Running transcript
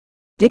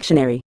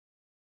Dictionary.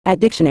 At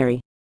dictionary.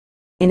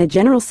 In a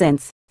general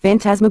sense,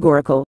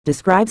 phantasmagorical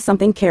describes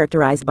something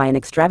characterized by an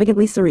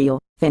extravagantly surreal,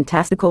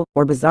 fantastical,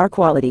 or bizarre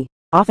quality,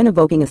 often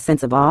evoking a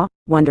sense of awe,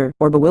 wonder,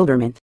 or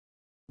bewilderment.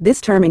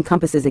 This term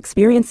encompasses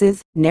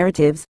experiences,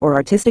 narratives, or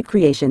artistic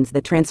creations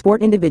that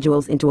transport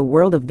individuals into a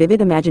world of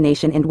vivid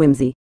imagination and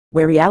whimsy,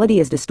 where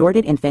reality is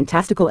distorted and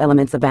fantastical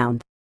elements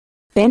abound.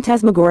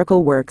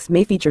 Phantasmagorical works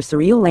may feature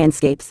surreal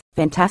landscapes,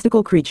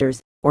 fantastical creatures,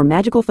 or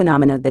magical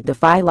phenomena that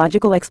defy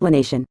logical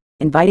explanation,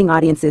 inviting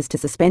audiences to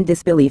suspend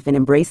disbelief and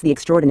embrace the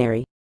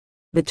extraordinary.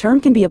 The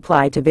term can be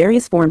applied to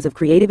various forms of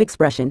creative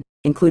expression,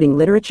 including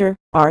literature,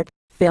 art,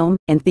 film,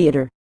 and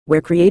theater,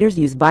 where creators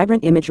use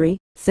vibrant imagery,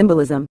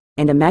 symbolism,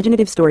 and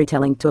imaginative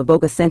storytelling to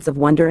evoke a sense of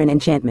wonder and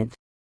enchantment.